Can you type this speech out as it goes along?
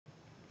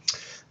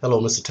Hello,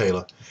 Mr.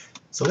 Taylor.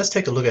 So let's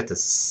take a look at the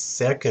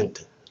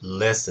second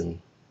lesson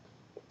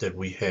that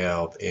we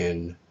have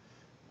in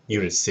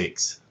Unit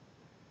 6.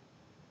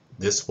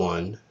 This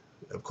one,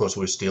 of course,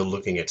 we're still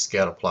looking at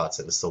scatter plots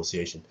and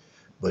association,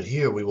 but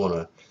here we want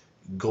to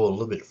go a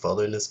little bit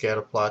further in the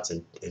scatter plots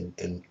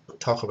and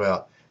talk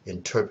about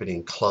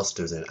interpreting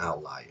clusters and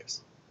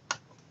outliers.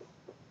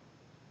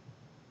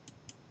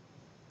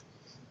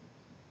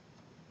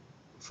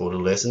 Before the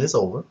lesson is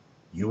over,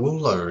 you will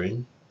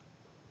learn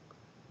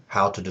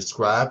how to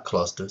describe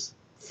clusters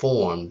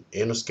formed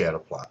in a scatter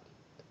plot.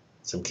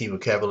 Some key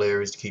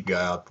vocabularies to keep your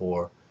eye out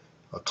for: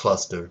 a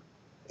cluster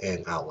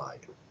and outlier.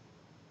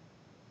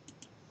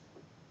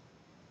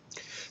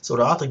 So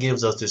the author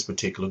gives us this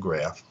particular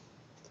graph,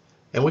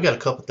 and we got a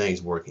couple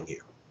things working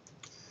here.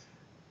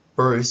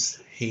 First,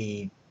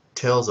 he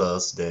tells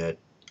us that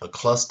a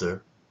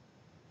cluster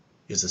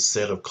is a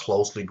set of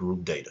closely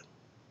grouped data.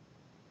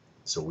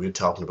 So we're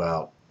talking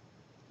about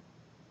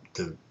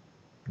the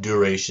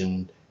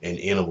duration and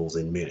intervals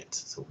in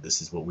minutes. So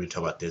this is what we're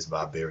talking about, this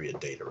bivariate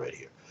data right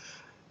here.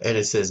 And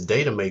it says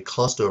data may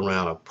cluster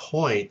around a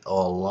point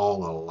or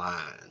along a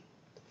line.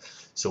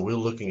 So we're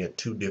looking at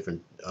two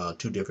different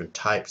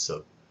types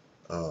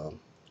of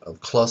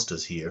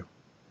clusters here.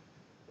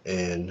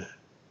 And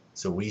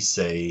so we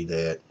say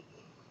that,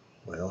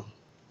 well,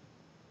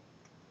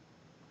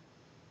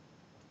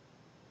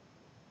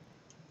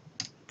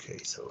 okay,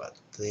 so I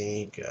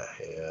think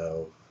I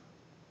have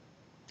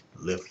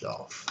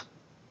liftoff.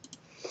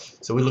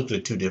 So we're looking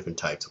at two different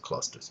types of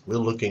clusters. We're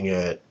looking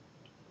at,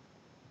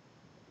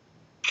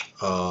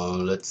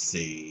 let's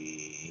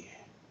see,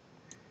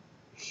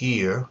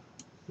 here,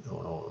 I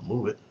don't want to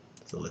move it,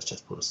 so let's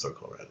just put a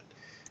circle around it.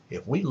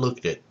 If we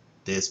looked at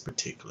this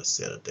particular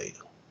set of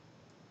data,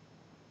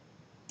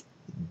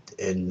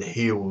 and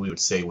here we would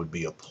say would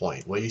be a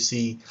point, well, you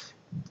see,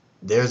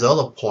 there's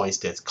other points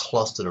that's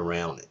clustered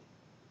around it.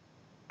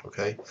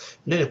 Okay,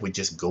 and then if we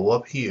just go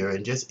up here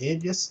and just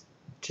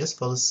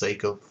for the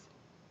sake of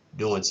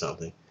doing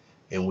something,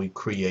 and we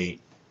create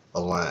a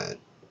line.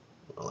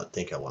 Well, I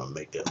think I want to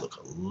make that look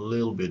a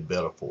little bit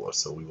better for us,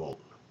 so we won't.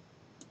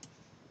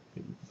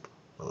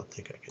 Well, I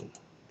think I can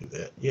do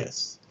that.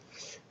 Yes,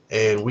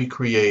 and we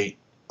create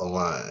a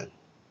line.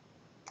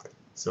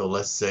 So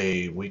let's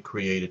say we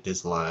created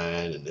this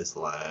line, and this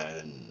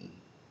line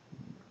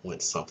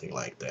went something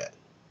like that.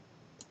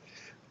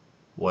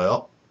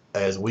 Well,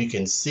 as we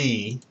can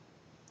see,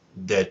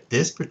 that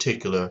this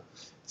particular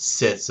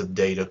sets of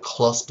data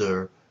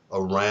cluster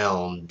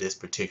around this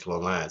particular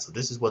line. So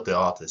this is what the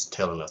author is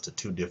telling us, the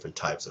two different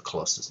types of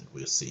clusters that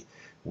we'll see.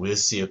 We'll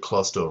see a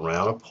cluster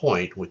around a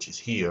point, which is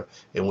here,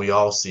 and we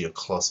all see a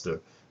cluster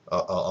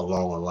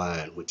along a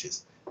line, which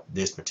is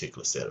this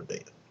particular set of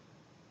data.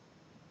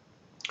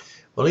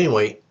 Well,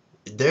 anyway,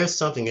 there's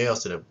something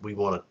else that we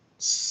want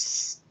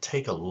to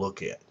take a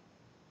look at,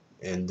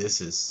 and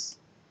this is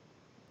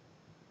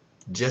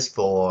just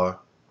for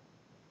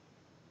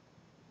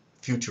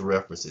future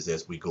references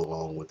as we go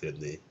along within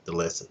the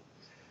lesson.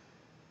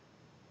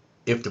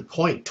 If the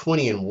point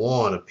 20 and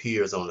 1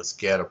 appears on the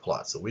scatter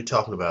plot, so we're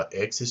talking about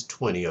x is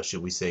 20, or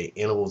should we say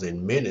intervals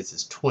in minutes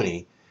is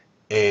 20,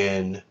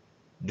 and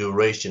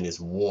duration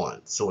is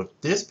 1. So if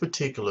this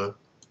particular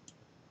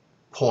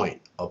point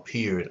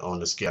appeared on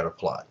the scatter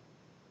plot,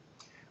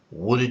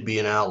 would it be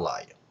an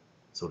outlier?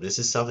 So this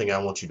is something I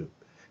want you to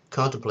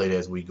contemplate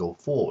as we go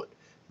forward.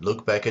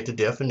 Look back at the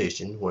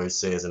definition where it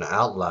says an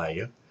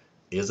outlier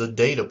is a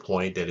data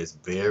point that is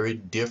very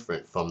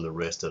different from the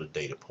rest of the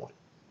data point.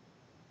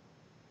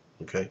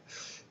 Okay,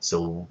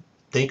 so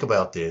think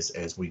about this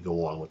as we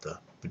go on with the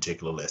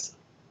particular lesson.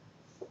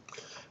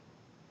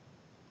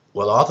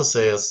 Well, the author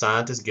says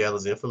scientist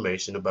gathers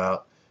information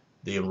about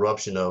the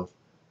eruption of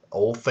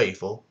Old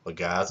Faithful, a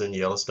geyser in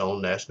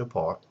Yellowstone National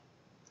Park.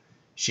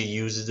 She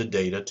uses the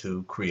data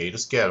to create a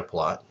scatter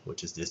plot,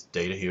 which is this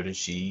data here that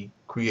she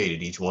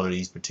created. Each one of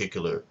these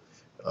particular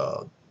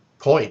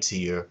points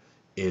here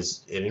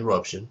is an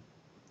eruption.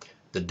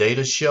 The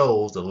data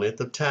shows the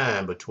length of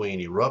time between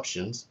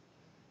eruptions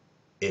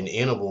in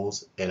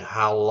intervals and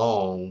how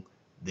long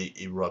the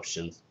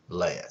eruptions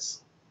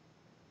last.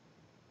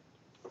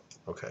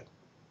 Okay.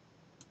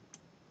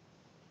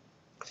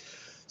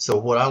 So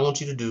what I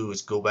want you to do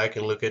is go back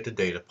and look at the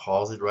data.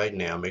 Pause it right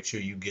now. Make sure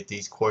you get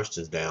these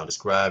questions down.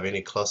 Describe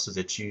any clusters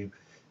that you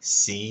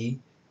see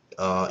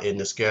in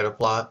the scatter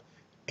plot,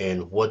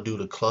 and what do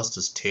the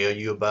clusters tell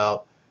you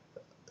about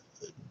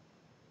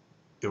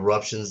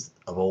eruptions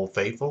of Old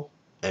Faithful,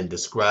 and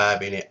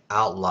describe any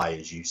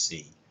outliers you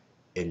see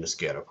in the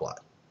scatter plot.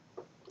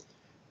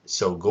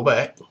 So go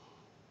back.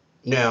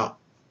 Now,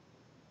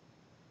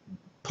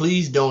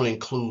 please don't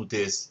include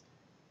this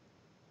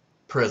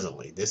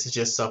presently. This is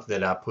just something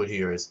that I put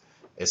here as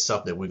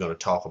something that we're going to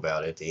talk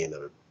about at the end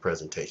of the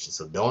presentation.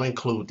 So don't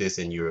include this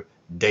in your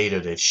data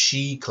that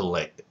she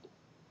collected.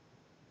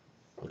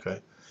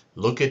 Okay?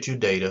 Look at your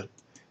data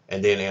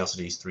and then answer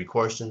these three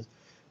questions.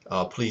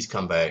 Please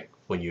come back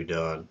when you're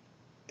done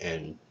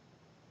and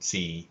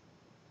see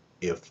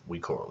if we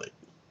correlate.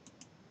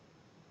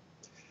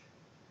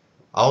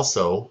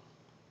 Also,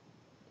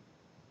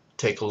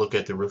 take a look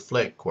at the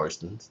reflect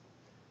questions.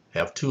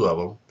 Have two of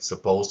them.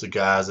 Suppose the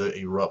geyser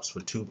erupts for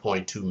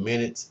 2.2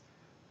 minutes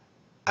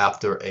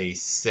after a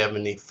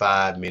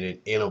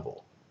 75-minute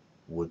interval.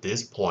 Would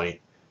this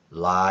point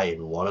lie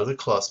in one of the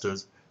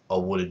clusters,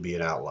 or would it be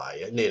an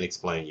outlier? And then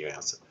explain your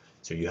answer.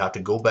 So you have to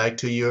go back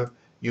to your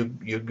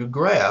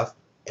graph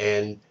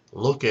and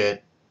look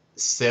at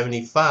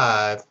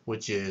 75,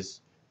 which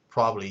is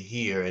probably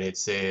here, and it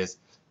says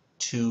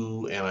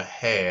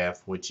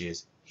 2.5, which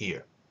is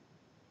here.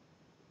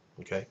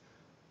 Okay.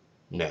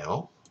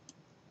 Now,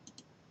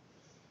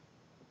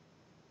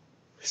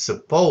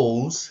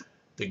 suppose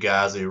the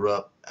geyser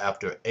erupt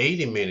after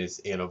 80 minutes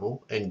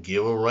interval and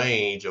give a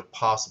range of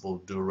possible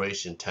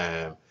duration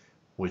time,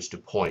 which the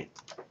point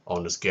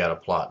on the scatter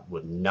plot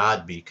would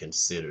not be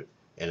considered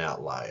an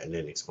outlier, and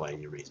then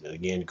explain your reason. And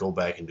again, go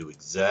back and do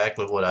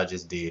exactly what I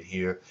just did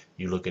here.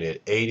 You're looking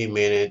at 80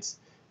 minutes,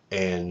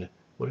 and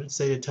what did it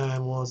say the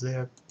time was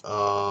there?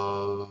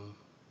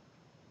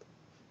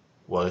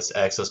 Well, it's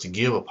asked us to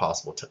give a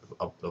possible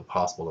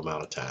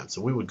amount of time. So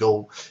we would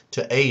go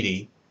to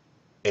 80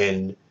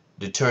 and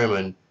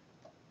determine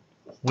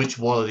which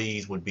one of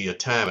these would be a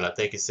time, and I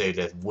think it said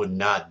that would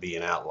not be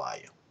an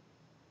outlier.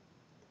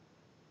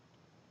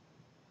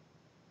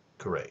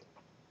 Correct.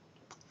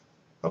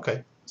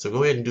 Okay, so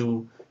go ahead and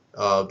do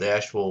the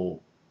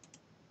actual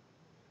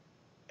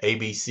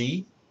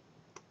ABC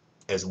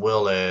as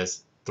well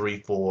as 3,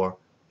 4,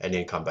 and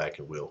then come back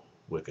and we'll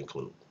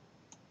conclude.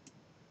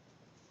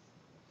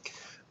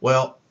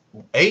 Well,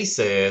 A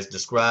says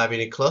describe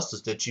any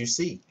clusters that you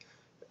see.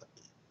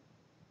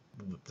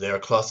 There are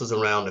clusters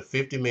around the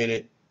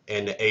 50-minute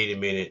and the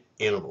 80-minute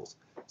intervals.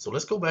 So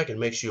let's go back and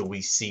make sure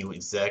we see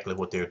exactly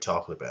what they're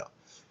talking about.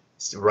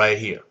 So right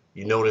here,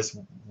 you notice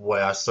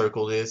where I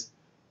circle this?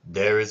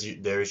 There is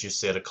your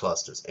set of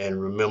clusters.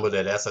 And remember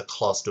that that's a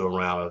cluster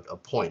around a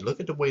point. Look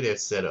at the way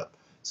that's set up.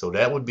 So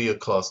that would be a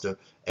cluster.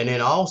 And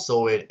then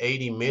also at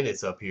 80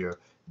 minutes up here,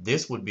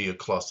 this would be a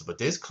cluster. But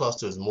this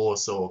cluster is more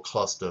so a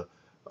cluster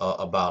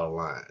about a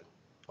line.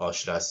 Or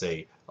should I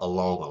say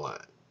along a line.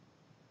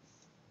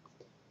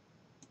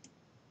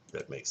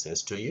 That makes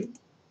sense to you?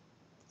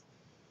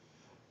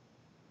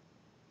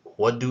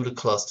 What do the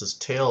clusters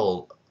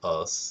tell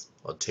us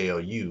or tell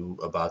you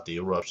about the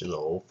eruption of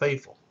Old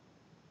Faithful?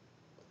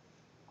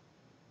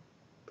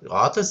 The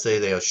authors say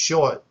they are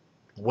short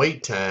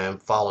wait time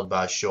followed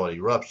by short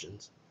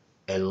eruptions,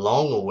 and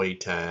longer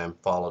wait time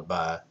followed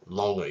by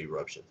longer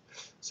eruptions.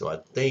 So I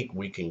think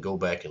we can go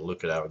back and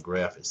look at our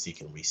graph and see,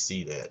 can we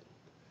see that?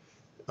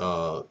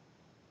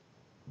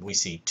 We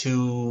see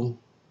 2.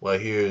 Well,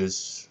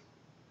 here's,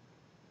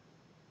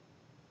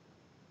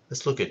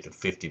 let's look at the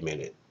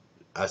 50-minute.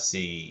 I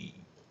see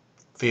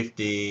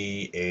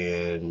 50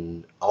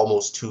 and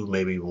almost 2,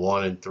 maybe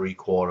 1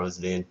 3/4,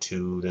 then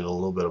 2, then a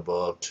little bit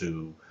above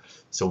 2.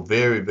 So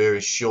very,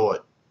 very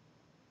short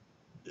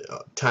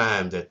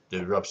time that the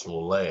eruption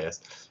will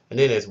last. And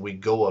then as we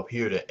go up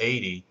here to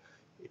 80,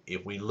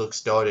 if we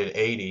start at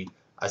 80,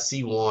 I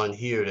see one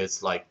here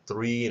that's like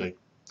 3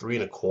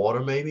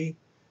 1/4 maybe.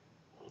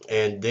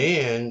 And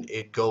then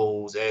it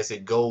goes, as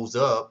it goes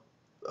up,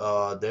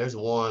 there's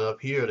one up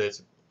here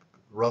that's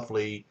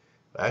roughly,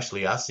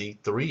 actually I see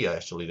 3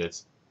 actually,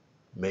 that's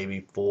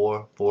maybe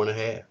 4,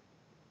 4.5.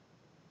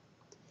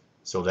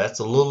 So that's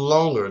a little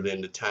longer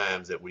than the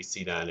times that we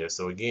see down there.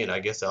 So again, I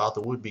guess the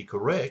author would be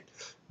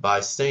correct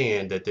by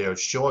saying that there are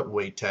short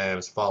wait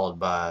times followed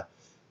by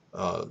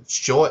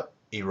short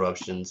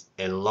eruptions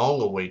and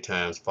longer wait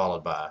times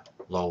followed by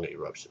longer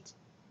eruptions.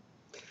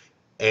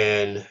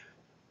 And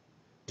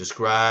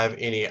describe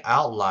any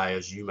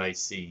outliers you might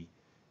see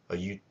or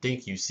you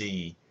think you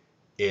see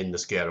in the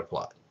scatter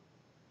plot.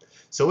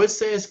 So it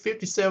says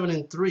 57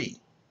 and 3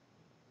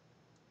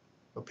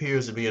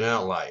 appears to be an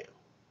outlier.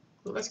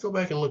 So let's go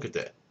back and look at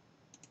that.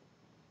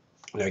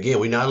 Now again,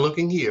 we're not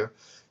looking here.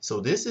 So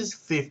this is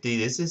 50,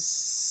 this is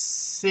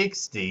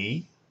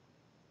 60,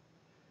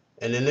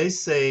 and then they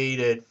say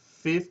that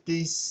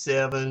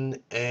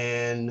 57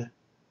 and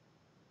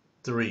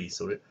 3.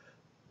 So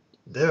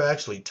they're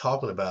actually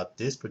talking about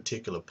this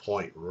particular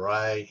point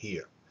right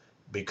here,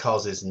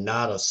 because it's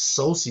not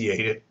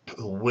associated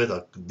with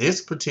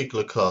this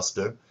particular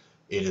cluster.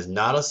 It is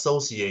not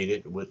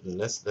associated with,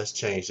 let's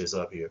change this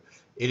up here.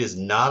 It is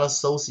not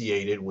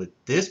associated with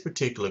this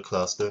particular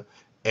cluster,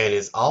 and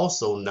it's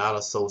also not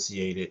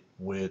associated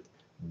with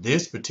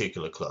this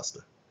particular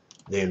cluster.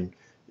 Then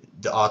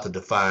the author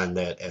defined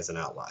that as an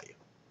outlier.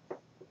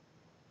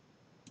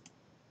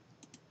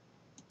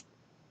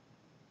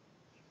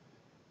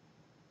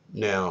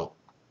 Now,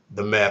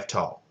 the math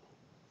talk.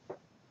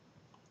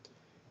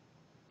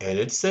 And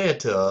it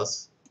said to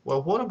us,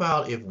 well, what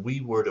about if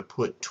we were to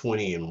put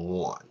 20 and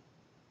 1?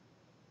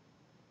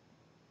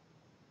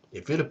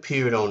 If it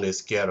appeared on this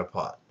scatter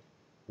plot,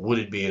 would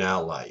it be an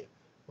outlier?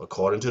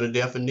 According to the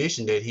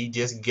definition that he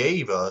just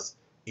gave us,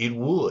 it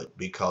would,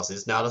 because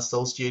it's not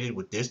associated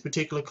with this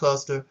particular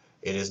cluster.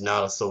 It is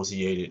not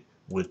associated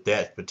with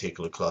that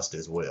particular cluster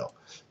as well.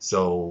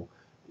 So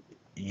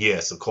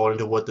yes, according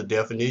to what the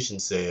definition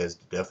says,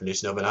 the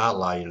definition of an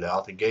outlier the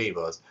author gave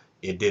us,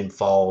 it didn't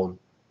fall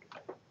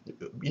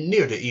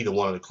near to either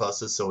one of the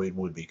clusters, so it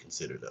would be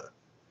considered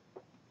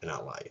an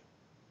outlier.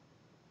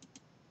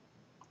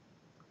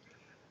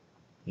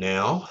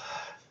 Now,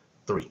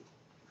 3.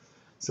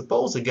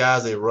 Suppose the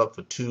guys erupt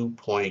for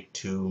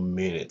 2.2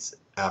 minutes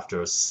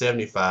after a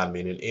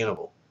 75-minute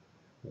interval.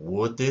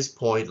 Would this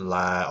point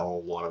lie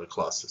on one of the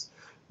clusters?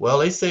 Well,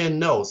 they're saying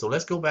no, so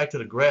let's go back to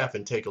the graph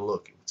and take a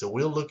look. So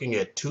we're looking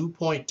at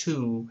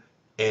 2.2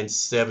 and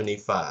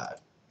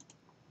 75.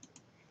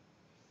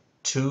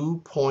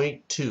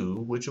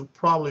 2.2, which will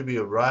probably be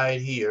right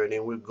here, and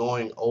then we're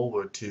going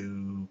over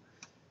to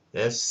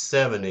that's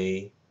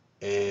 70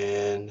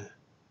 and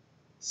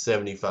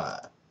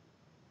 75,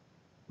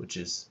 which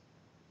is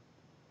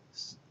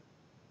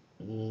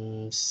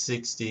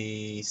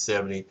 60,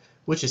 70,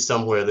 which is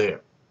somewhere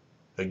there.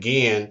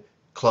 Again,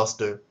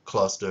 cluster,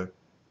 cluster,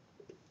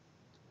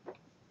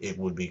 it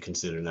would be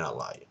considered an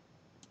outlier.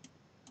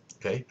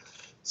 Okay,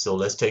 so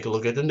let's take a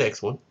look at the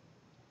next one.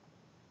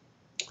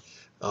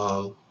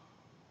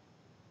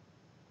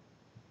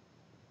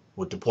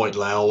 Would the point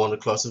lie on one of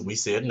the clusters? We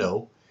said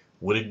no.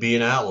 Would it be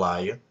an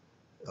outlier?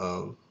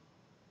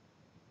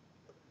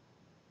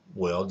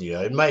 Well,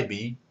 yeah, it might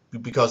be,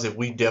 because if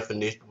we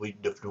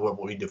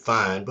what we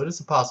define, but it's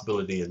a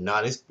possibility. It's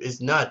not.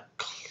 It's not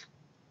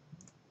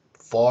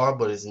far,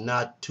 but it's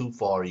not too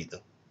far either.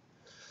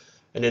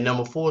 And then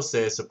number 4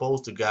 says,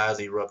 suppose the guys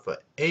erupt for an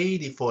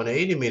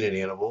 80-minute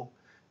interval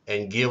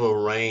and give a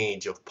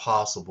range of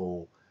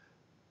possible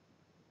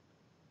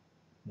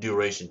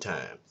duration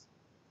times.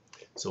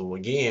 So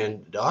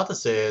again, the author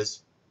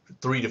says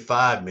 3 to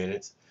 5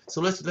 minutes. So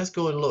let's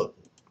go and look,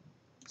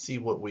 see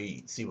what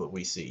we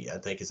see. I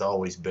think it's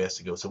always best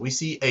to go. So we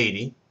see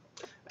 80,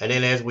 and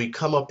then as we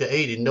come up to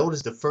 80,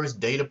 notice the first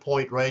data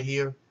point right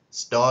here,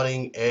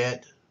 starting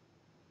at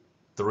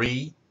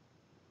 3,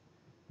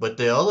 but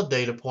the other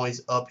data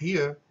points up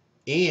here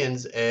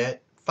ends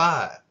at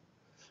 5.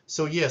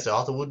 So yes, the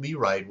author would be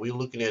right. We're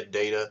looking at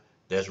data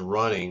that's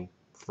running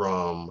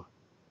from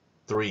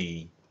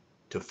 3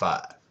 to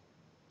 5.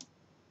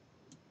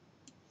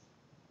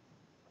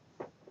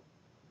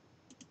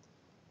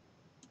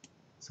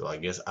 So I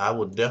guess I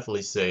would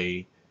definitely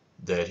say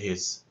that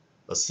his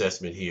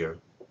assessment here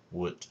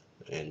would,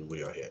 and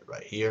we are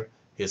right here,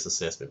 his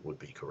assessment would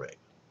be correct.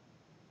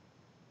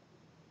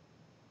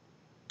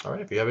 All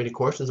right, if you have any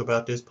questions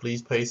about this,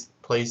 please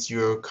place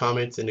your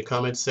comments in the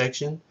comments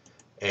section.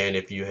 And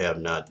if you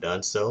have not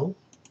done so,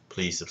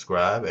 please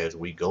subscribe as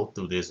we go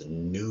through this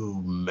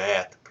new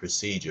math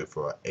procedure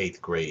for 8th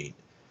grade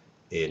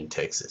in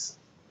Texas.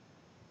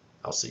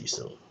 I'll see you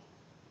soon.